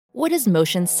What does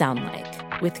motion sound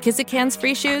like? With Kizik Hands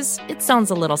Free Shoes, it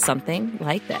sounds a little something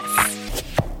like this.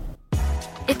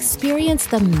 Experience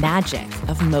the magic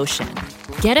of motion.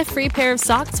 Get a free pair of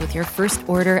socks with your first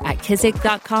order at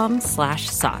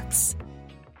kizik.com/socks.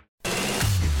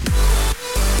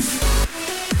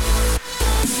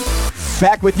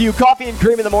 Back with you, Coffee and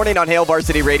Cream in the Morning on Hail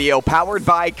Varsity Radio, powered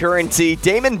by Currency.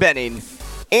 Damon Benning,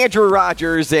 Andrew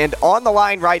Rogers, and on the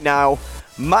line right now,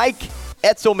 Mike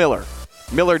Etzelmiller,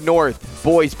 Millard North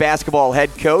boys basketball head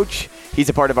coach. He's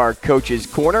a part of our Coach's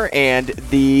Corner and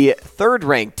the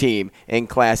third-ranked team in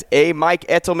Class A. Mike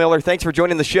Etzelmiller, thanks for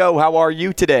joining the show. How are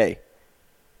you today?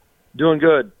 Doing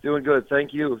good.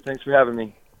 Thank you. Thanks for having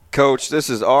me. Coach, this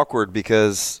is awkward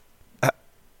because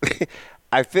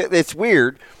I feel it's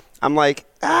weird. I'm like,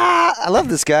 I love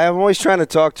this guy. I'm always trying to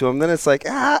talk to him. Then it's like,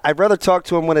 I'd rather talk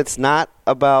to him when it's not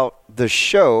about the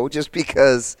show, just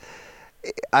because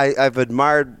I've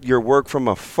admired your work from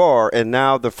afar. And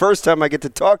now the first time I get to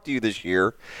talk to you this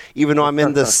year, even though I'm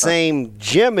in the same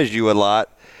gym as you a lot,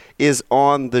 is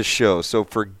on the show. So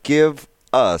forgive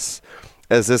us,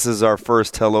 as this is our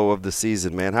first hello of the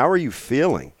season, man. How are you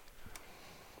feeling?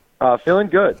 Feeling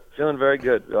good. Feeling very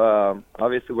good.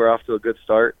 Obviously, we're off to a good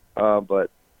start,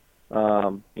 but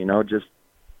just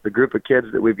the group of kids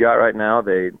that we've got right now,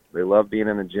 they love being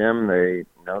in the gym.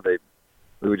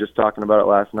 We were just talking about it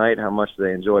last night, how much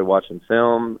they enjoy watching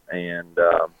film, and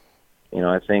I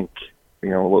think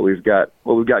what we've got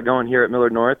going here at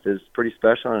Millard North is pretty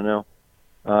special. I know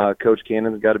Coach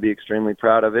Cannon's got to be extremely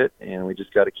proud of it, and we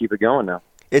just got to keep it going now.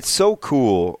 It's so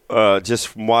cool just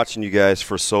from watching you guys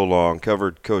for so long.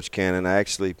 Covered Coach Cannon. I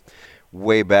actually,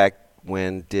 way back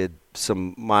when, did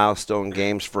some milestone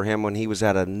games for him when he was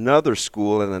at another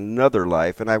school in another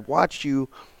life, and I watched you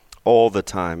all the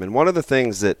time. And one of the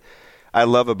things that I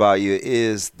love about you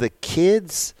is the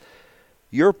kids,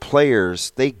 your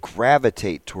players, they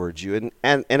gravitate towards you.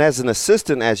 And as an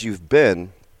assistant, as you've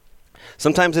been,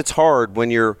 sometimes it's hard when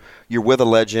you're with a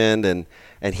legend and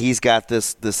he's got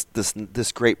this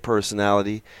great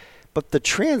personality. But the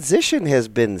transition has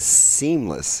been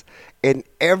seamless, and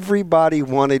everybody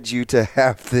wanted you to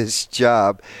have this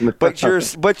job. But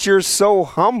you're so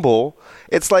humble.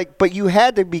 It's like, but you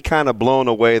had to be kind of blown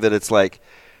away that it's like,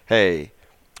 hey,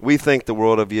 we think the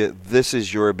world of you. This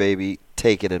is your baby.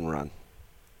 Take it and run.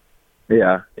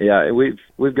 Yeah.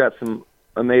 We've got some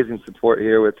amazing support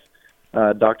here with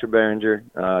Dr. Behringer,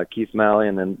 Keith Malley,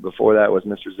 and then before that was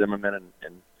Mr. Zimmerman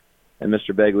and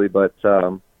Mr. Begley. But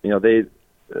they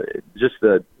just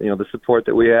the support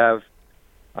that we have.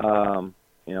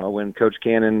 When Coach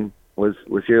Cannon was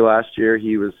here last year,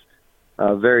 he was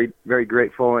very, very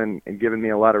grateful and giving me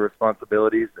a lot of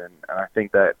responsibilities, and I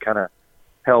think that kind of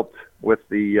helped with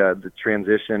the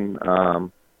transition. I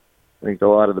think a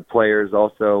lot of the players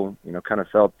also, kind of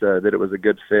felt that it was a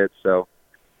good fit. So,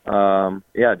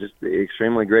 just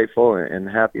extremely grateful and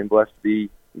happy and blessed to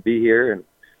be here. And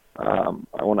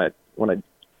when I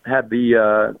had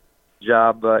the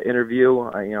job interview,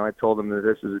 I told them that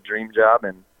this is a dream job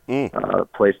and a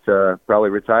place to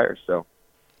probably retire. So,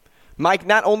 Mike,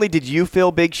 not only did you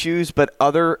fill big shoes, but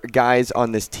other guys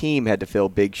on this team had to fill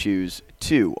big shoes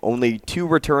too. Only 2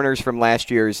 returners from last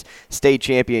year's state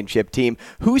championship team.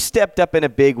 Who stepped up in a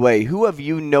big way? Who have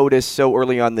you noticed so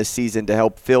early on this season to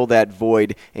help fill that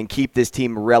void and keep this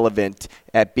team relevant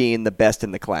at being the best in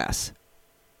the class?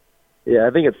 Yeah, I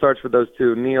think it starts with those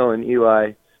 2, Neil and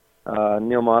Eli.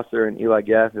 Neil Mosser and Eli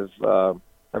Gath have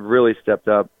really stepped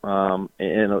up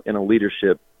in a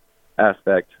leadership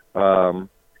aspect.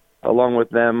 Along with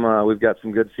them, we've got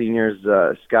some good seniors,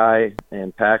 Sky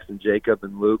and Pax and Jacob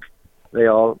and Luke. They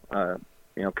all,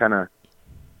 kind of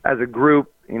as a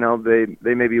group,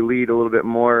 they maybe lead a little bit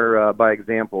more by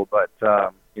example. But,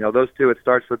 those 2, it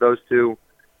starts with those 2.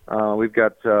 We've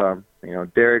got,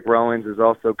 Derek Rollins is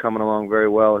also coming along very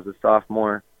well as a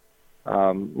sophomore.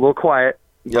 A little quiet.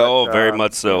 But, very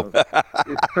much so.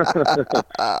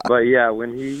 But yeah,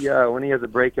 when he has a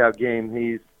breakout game,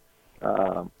 he's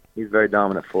very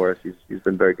dominant for us. He's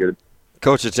been very good.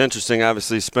 Coach, it's interesting,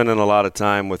 obviously, spending a lot of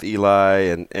time with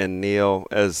Eli and Neil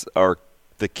as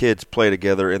the kids play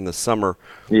together in the summer.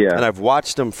 Yeah. And I've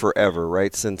watched them forever,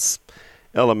 right, since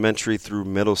elementary through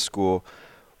middle school.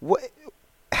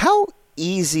 How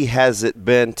easy has it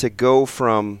been to go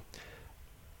from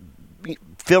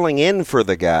filling in for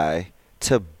the guy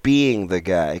to being the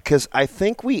guy? Because I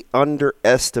think we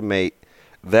underestimate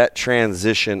that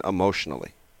transition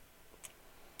emotionally.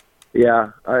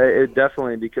 Yeah, it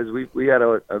definitely, because we had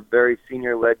a very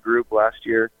senior-led group last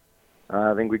year.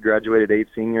 I think we graduated 8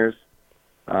 seniors.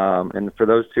 And for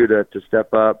those 2 to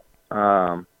step up,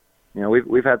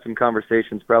 we've had some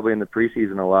conversations probably in the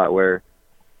preseason a lot where,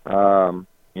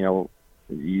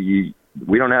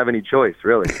 we don't have any choice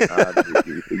really.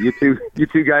 You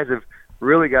two guys have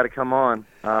really got to come on.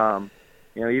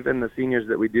 Even the seniors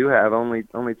that we do have, only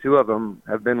two of them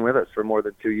have been with us for more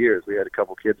than 2 years. We had a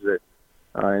couple kids that,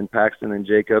 in Paxton and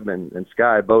Jacob and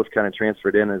Sky, both kind of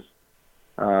transferred in as,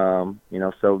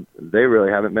 so they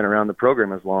really haven't been around the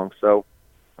program as long. So,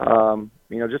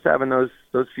 just having those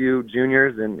few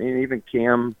juniors and even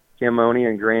Cam Money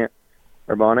and Grant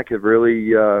Urbanic have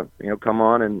really, come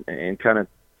on and kind of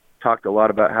talked a lot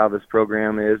about how this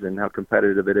program is and how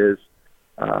competitive it is,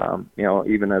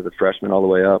 even as a freshman all the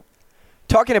way up.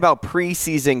 Talking about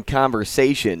preseason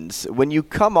conversations, when you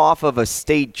come off of a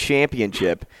state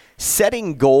championship,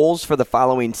 setting goals for the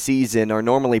following season are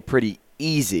normally pretty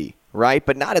easy, right?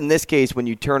 But not in this case when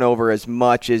you turn over as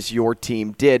much as your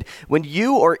team did. When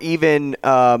you or even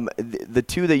the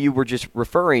two that you were just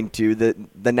referring to,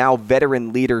 the now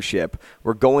veteran leadership,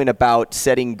 were going about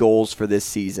setting goals for this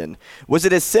season, was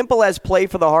it as simple as play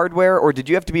for the hardware, or did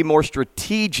you have to be more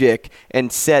strategic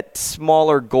and set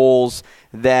smaller goals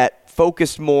that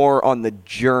focused more on the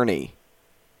journey?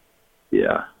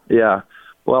 Yeah.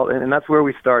 Well, and that's where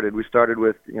we started. We started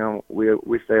with,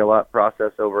 we say a lot,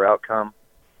 process over outcome.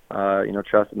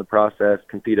 Trust in the process,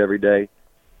 compete every day.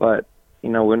 But,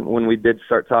 when we did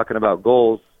start talking about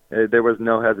goals, there was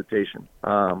no hesitation.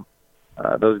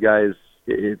 Those guys,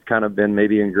 it's kind of been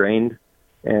maybe ingrained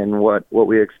in what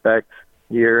we expect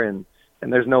here. And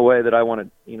there's no way that I want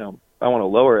to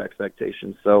lower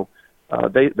expectations. So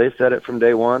they said it from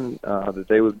day one that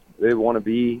they want to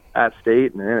be at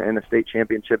state and in a state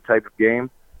championship type of game.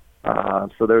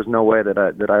 So there's no way that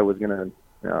I was going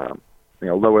to,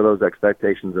 lower those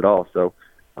expectations at all. So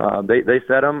they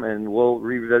set them, and we'll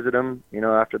revisit them,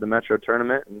 after the Metro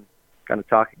tournament and kind of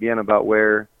talk again about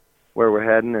where we're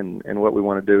heading and what we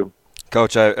want to do.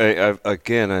 Coach, I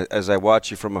again, as I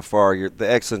watch you from afar, the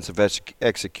excellence of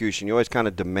execution, you always kind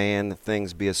of demand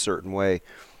things be a certain way,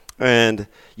 and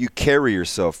you carry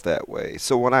yourself that way.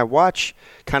 So when I watch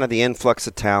kind of the influx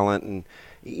of talent and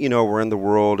we're in the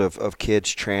world of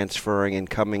kids transferring and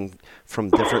coming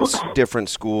from different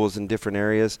schools and different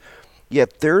areas.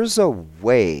 Yet there's a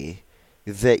way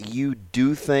that you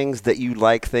do things, that you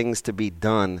like things to be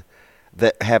done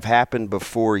that have happened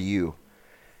before you.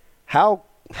 How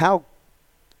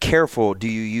careful do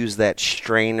you use that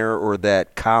strainer or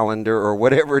that colander or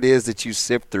whatever it is that you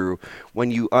sift through when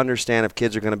you understand if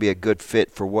kids are going to be a good fit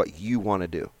for what you want to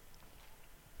do?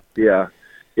 Yeah,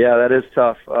 that is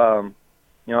tough.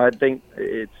 I think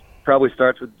it probably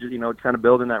starts with, kind of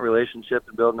building that relationship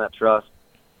and building that trust.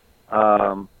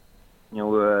 Like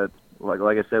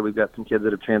I said, we've got some kids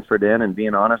that have transferred in, and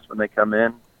being honest when they come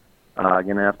in,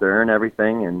 going to have to earn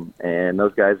everything. And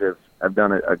those guys have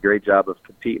done a great job of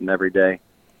competing every day.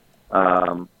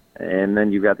 And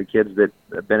then you've got the kids that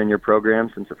have been in your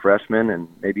program since a freshman and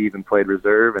maybe even played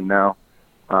reserve and now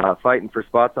fighting for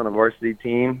spots on a varsity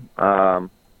team.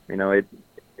 The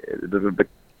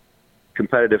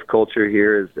competitive culture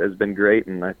here has been great,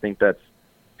 and I think that's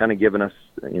kind of given us,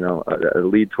 a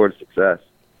lead towards success.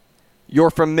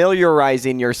 You're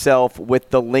familiarizing yourself with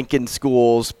the Lincoln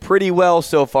schools pretty well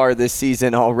so far this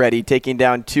season already, taking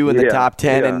down 2 in the top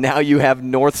 10, and now you have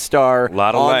North Star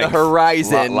on the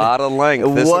horizon. A lot of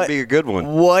length. This would be a good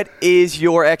one. What is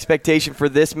your expectation for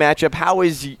this matchup? How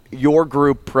is your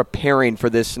group preparing for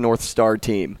this North Star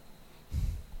team?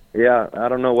 Yeah, I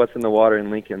don't know what's in the water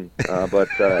in Lincoln, but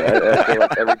I feel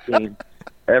like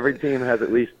every team has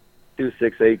at least 2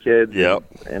 6'8" kids. Yep.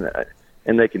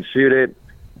 And they can shoot it.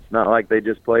 It's not like they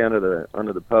just play under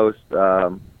the post.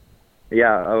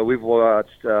 We've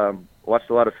watched a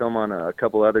lot of film on a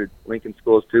couple other Lincoln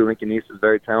schools too. Lincoln East is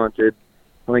very talented.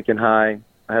 Lincoln High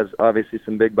has obviously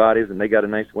some big bodies, and they got a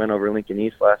nice win over Lincoln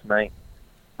East last night.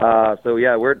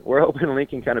 We're hoping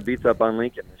Lincoln kind of beats up on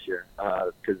Lincoln this year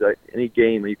because any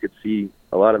game you could see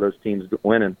a lot of those teams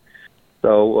winning.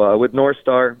 So with North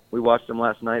Star, we watched them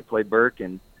last night play Burke,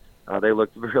 and they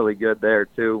looked really good there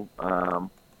too.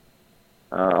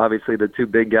 Obviously, the 2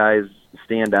 big guys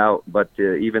stand out, but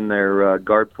even their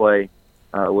guard play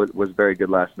was very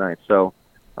good last night. So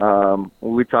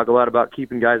we talk a lot about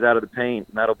keeping guys out of the paint,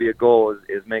 and that'll be a goal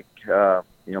is make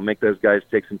those guys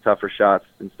take some tougher shots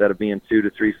instead of being 2 to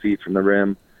 3 feet from the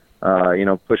rim.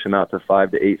 Push them out to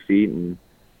 5 to 8 feet and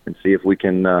see if we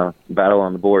can battle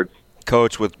on the boards.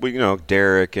 Coach, with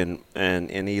Derek and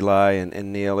Eli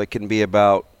and Neil, it can be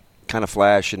about kind of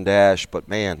flash and dash, but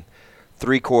man,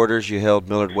 3 quarters you held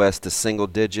Millard West to single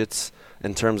digits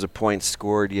in terms of points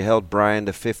scored. You held Bryan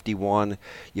to 51.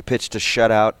 You pitched a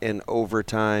shutout in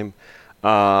overtime.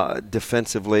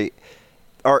 defensively.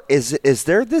 Is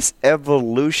there this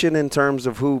evolution in terms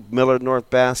of who Millard North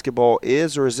basketball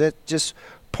is, or is it just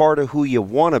part of who you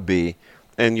want to be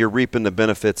and you're reaping the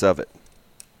benefits of it?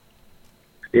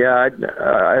 Yeah,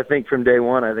 I think from day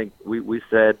one, I think we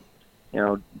said,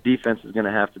 defense is going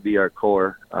to have to be our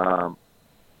core.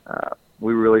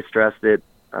 We really stressed it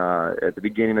at the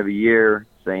beginning of the year,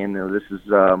 saying this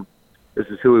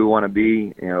is who we want to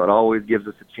be. It always gives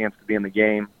us a chance to be in the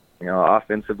game.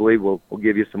 Offensively, we'll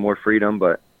give you some more freedom,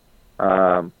 but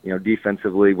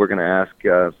defensively, we're going to ask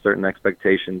certain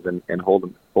expectations and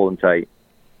hold them tight.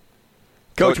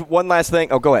 Coach, one last thing.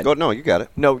 Oh, go ahead. No, you got it.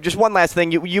 No, just one last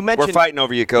thing. You mentioned we're fighting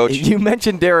over you, Coach. You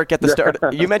mentioned Derek at the start.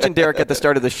 You mentioned Derek at the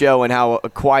start of the show and how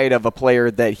quiet of a player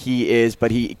that he is,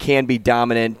 but he can be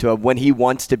dominant when he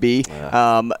wants to be.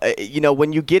 Yeah.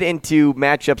 When you get into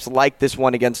matchups like this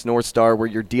one against North Star, where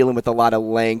you're dealing with a lot of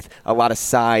length, a lot of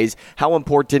size, how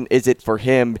important is it for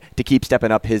him to keep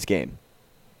stepping up his game?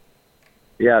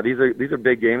 Yeah, these are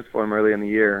big games for him early in the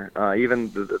year.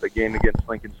 Even the game against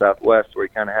Lincoln Southwest, where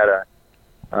he kind of had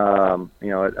I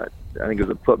think it was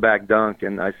a putback dunk,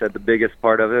 and I said the biggest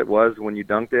part of it was when you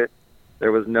dunked it,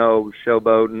 there was no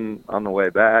showboating on the way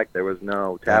back. There was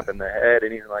no tapping the head,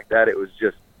 anything like that. It was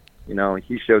just,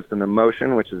 he showed some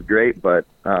emotion, which is great, but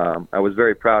I was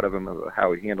very proud of him of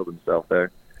how he handled himself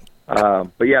there.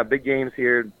 But, yeah, big games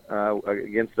here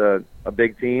against a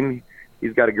big team.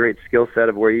 He's got a great skill set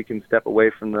of where he can step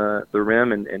away from the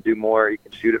rim and do more. He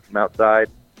can shoot it from outside.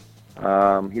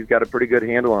 He's got a pretty good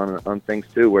handle on things,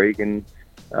 too, where he can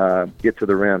get to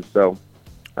the rim. So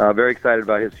very excited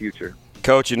about his future.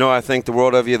 Coach, I think the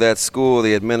world of you, that school,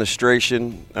 the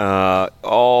administration,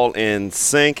 all in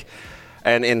sync.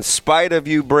 And in spite of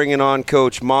you bringing on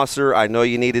Coach Mosser, I know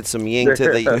you needed some yin to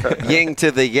the yin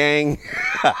to the yang.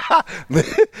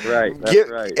 Right, that's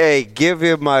right. Hey, give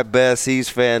him my best. He's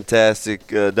fantastic.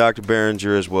 Dr.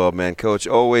 Behringer as well, man. Coach,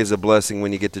 always a blessing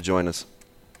when you get to join us.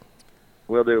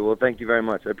 Will do. Well, thank you very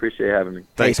much. I appreciate having me.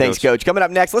 Thanks, Coach. Coming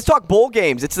up next, let's talk bowl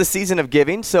games. It's the season of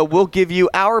giving, so we'll give you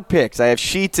our picks. I have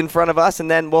sheets in front of us,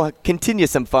 and then we'll continue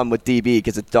some fun with DB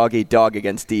because it's dog-eat-dog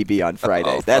against DB on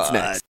Friday. That's next.